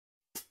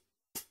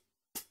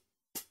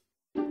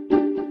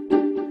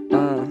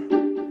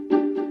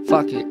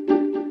Fuck it,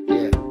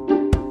 yeah.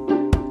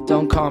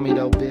 Don't call me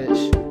though,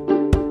 bitch.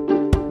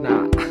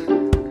 Nah.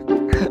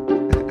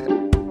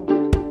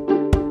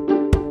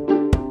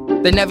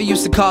 They never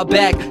used to call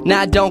back,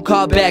 now I don't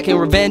call back. And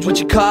revenge, what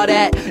you call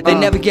that? They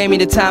never gave me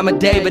the time of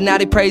day, but now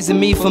they praising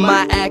me for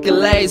my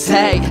accolades.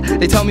 Hey,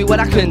 they told me what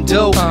I couldn't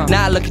do.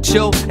 Now I look at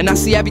you, and I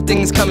see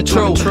everything is coming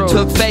true.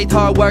 Took faith,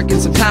 hard work, and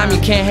some time.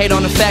 You can't hate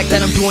on the fact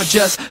that I'm doing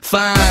just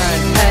fine.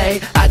 Hey,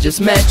 I just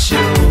met you,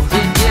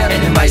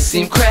 and it might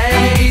seem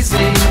crazy,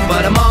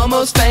 but I'm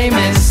almost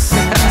famous.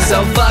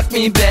 So fuck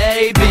me,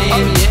 baby.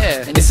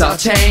 It's all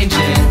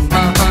changing.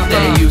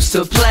 They used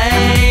to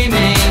play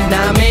me,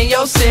 now I'm in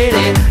your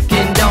city,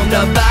 getting domed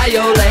up by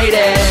your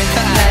lady.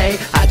 Hey,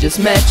 I just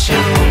met you,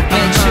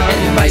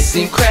 and it might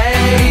seem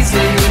crazy,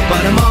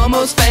 but I'm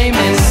almost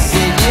famous.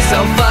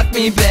 So fuck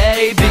me,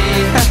 baby.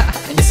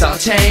 It's all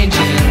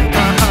changing.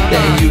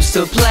 They used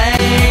to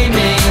play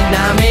me,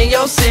 now I'm in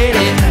your city,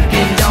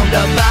 getting domed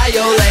up by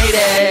your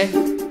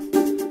lady.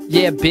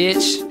 Yeah,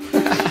 bitch.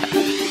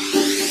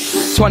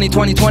 20,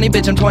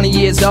 bitch, I'm 20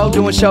 years old,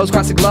 doing shows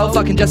across the globe,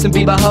 fucking Justin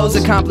Bieber hoes,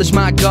 accomplish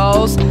my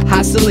goals.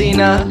 Hi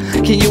Selena,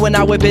 can you and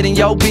I whip it in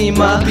your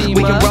Beamer? We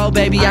can roll,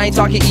 baby, I ain't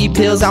talking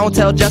E-pills, I won't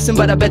tell Justin,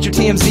 but I bet your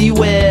TMZ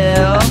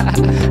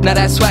will. Now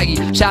that's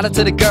swaggy, shout out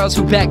to the girls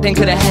who back then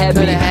could've had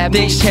me.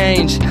 Things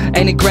change,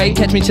 ain't it great?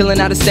 Catch me chillin'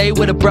 out of state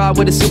with a broad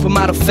with a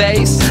supermodel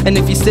face. And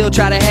if you still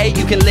try to hate,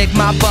 you can lick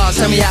my balls,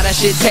 tell me how that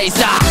shit tastes.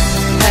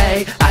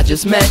 Hey, I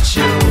just met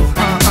you,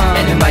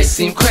 and it might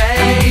seem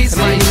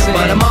crazy,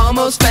 but I'm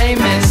almost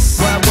famous.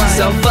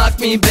 So fuck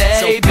me,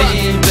 baby.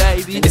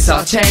 It's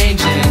all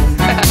changing.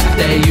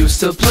 They used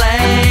to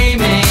play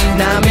me,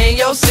 now I'm in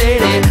your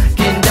city,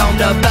 getting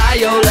domed up by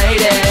your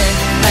lady.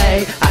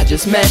 Hey, I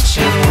just met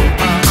you,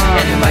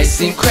 and it might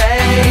seem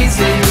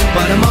crazy,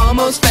 but I'm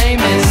almost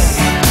famous.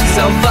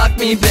 So fuck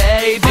me,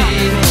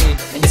 baby.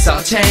 It's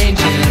all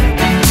changing.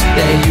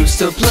 They used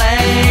to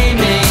play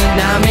me,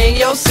 now I'm in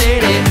your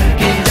city,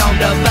 getting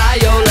domed up by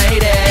your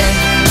lady.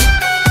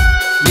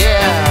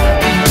 Yeah.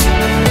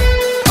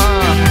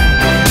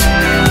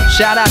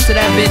 Shout out to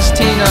that bitch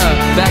Tina,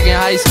 back in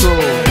high school.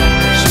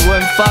 She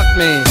wouldn't fuck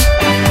me,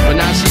 but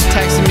now she's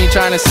texting me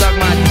trying to suck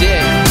my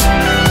dick.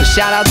 But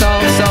shout out to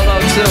Home Solo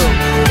too.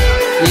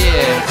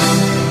 Yeah.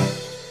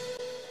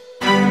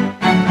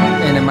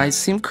 And it might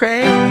seem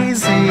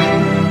crazy.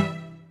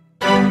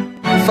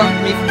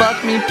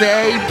 Fuck me,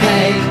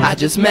 baby. I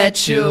just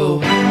met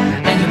you,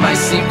 and it might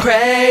seem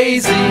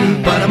crazy,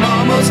 but I'm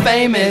almost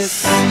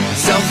famous.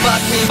 So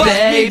fuck me,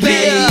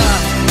 baby.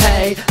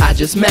 Hey, I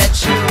just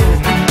met you,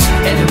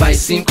 and it might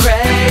seem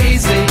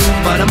crazy,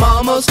 but I'm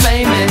almost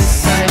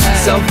famous.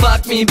 So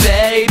fuck me,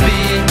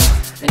 baby.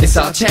 It's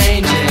all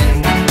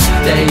changing.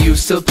 They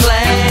used to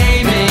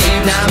play me,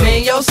 now I'm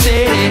in your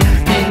city,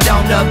 getting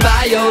domed up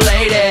by your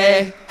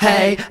lady.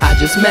 Hey, I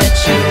just met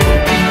you,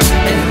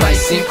 and it might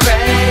seem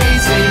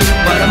crazy,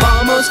 but I'm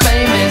almost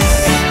famous.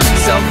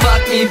 So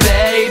fuck me,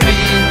 baby.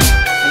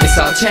 It's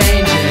all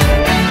changing.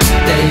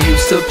 They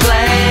used to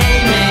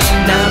play me,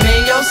 now I'm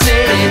in your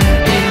city,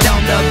 getting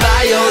domed up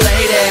by your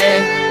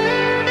lady.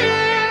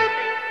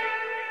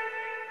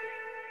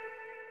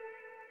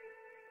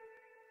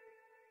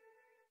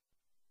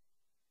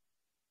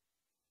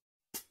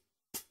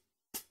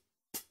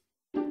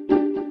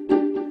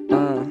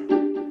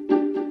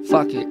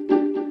 Fuck it,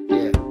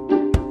 yeah.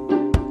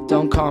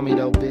 Don't call me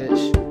though,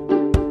 bitch.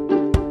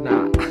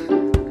 Nah.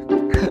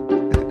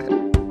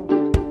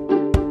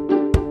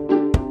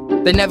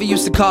 They never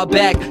used to call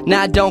back,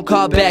 now I don't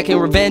call back. And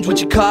revenge, what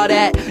you call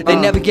that? They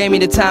never gave me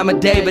the time of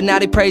day, but now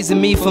they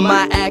praising me for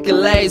my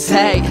accolades.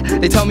 Hey,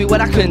 they told me what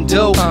I couldn't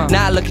do.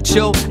 Now I look at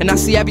you, and I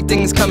see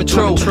everything is coming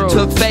true.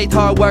 Took faith,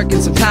 hard work,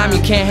 and some time.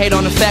 You can't hate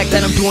on the fact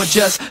that I'm doing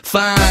just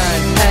fine.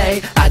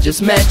 Hey, I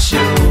just met you,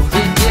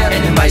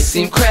 and it might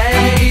seem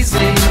crazy,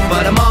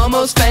 but I'm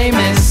almost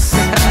famous.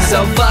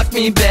 So fuck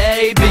me,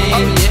 baby.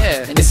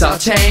 It's all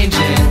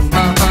changing.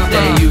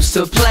 They used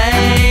to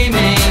play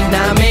me,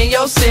 now I'm in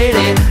your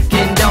city,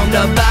 getting domed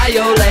up by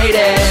your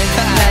lady.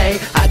 Hey,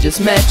 I just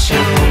met you,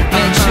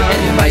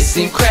 and it might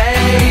seem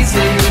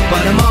crazy,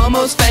 but I'm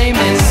almost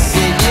famous.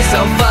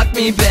 So fuck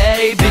me,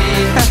 baby.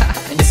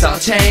 It's all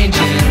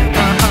changing.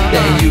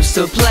 They used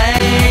to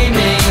play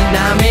me,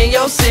 now I'm in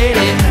your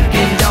city,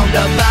 getting domed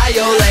up by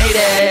your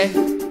lady.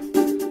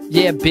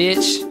 Yeah,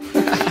 bitch.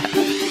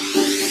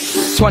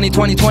 20,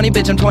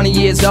 bitch, I'm 20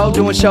 years old,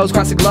 doing shows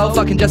across the globe,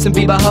 fucking Justin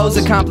Bieber hoes,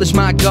 accomplish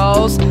my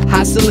goals.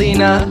 Hi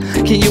Selena,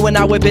 can you and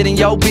I whip it in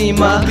your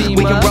Beamer? We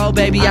can roll,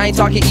 baby, I ain't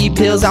talking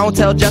E-pills, I won't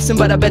tell Justin,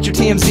 but I bet your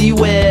TMZ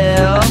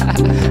will.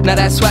 Now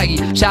that's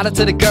swaggy, shout out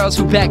to the girls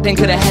who back then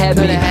could've had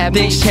me.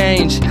 Things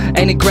change,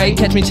 ain't it great?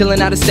 Catch me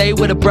chillin' out of state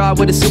with a broad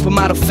with a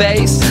supermodel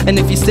face. And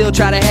if you still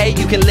try to hate,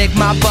 you can lick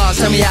my balls,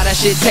 tell me how that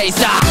shit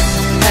tastes.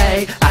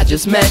 Hey, I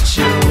just met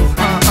you,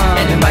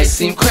 and it might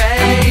seem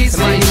crazy,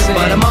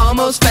 but I'm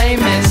almost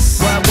famous.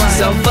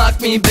 So fuck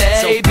me,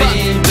 baby.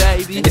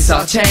 It's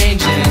all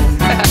changing.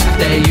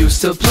 They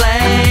used to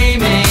play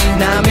me,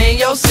 now I'm in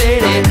your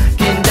city,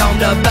 getting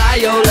domed up by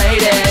your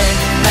lady.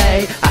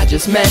 Hey, I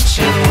just met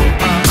you,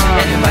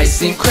 and it might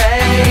seem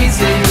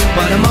crazy,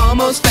 but I'm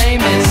almost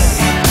famous.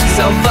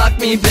 So fuck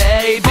me,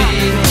 baby,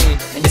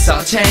 and it's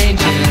all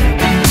changing.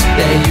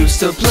 They used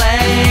to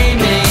play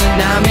me,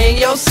 now I'm in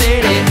your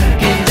city,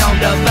 getting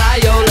domed up by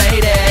your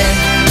lady.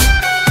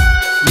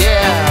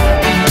 Yeah.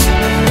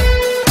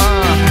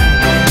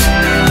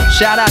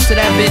 Shout out to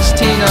that bitch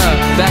Tina,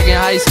 back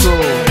in high school.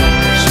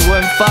 She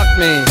wouldn't fuck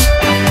me,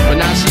 but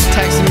now she's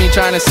texting me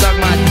trying to suck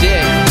my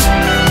dick.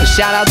 But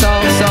shout out to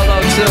Home Solo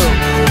too.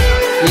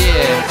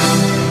 Yeah.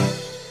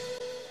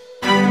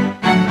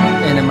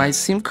 And it might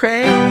seem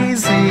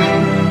crazy.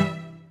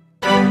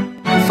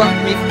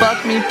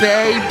 Fuck me,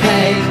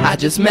 baby. I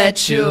just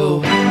met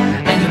you,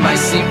 and it might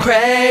seem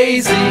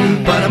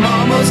crazy, but I'm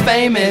almost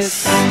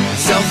famous.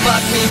 So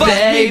fuck me,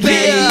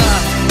 baby.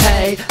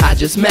 Hey, I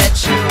just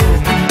met you,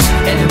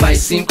 and it might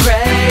seem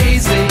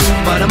crazy,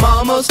 but I'm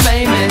almost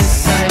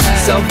famous.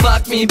 So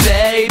fuck me,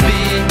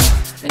 baby,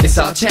 and it's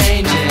all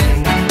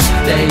changing.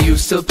 They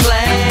used to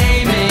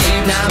play me,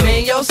 now I'm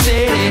in your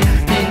city,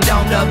 getting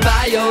domed up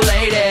by your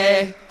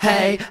lady.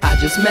 Hey, I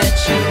just met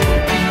you,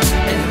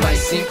 and it might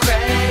seem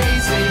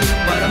crazy,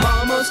 but I'm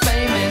almost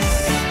famous.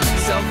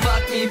 So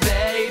fuck me,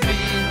 baby,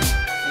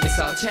 and it's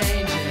all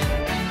changing.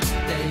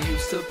 They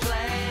used to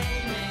play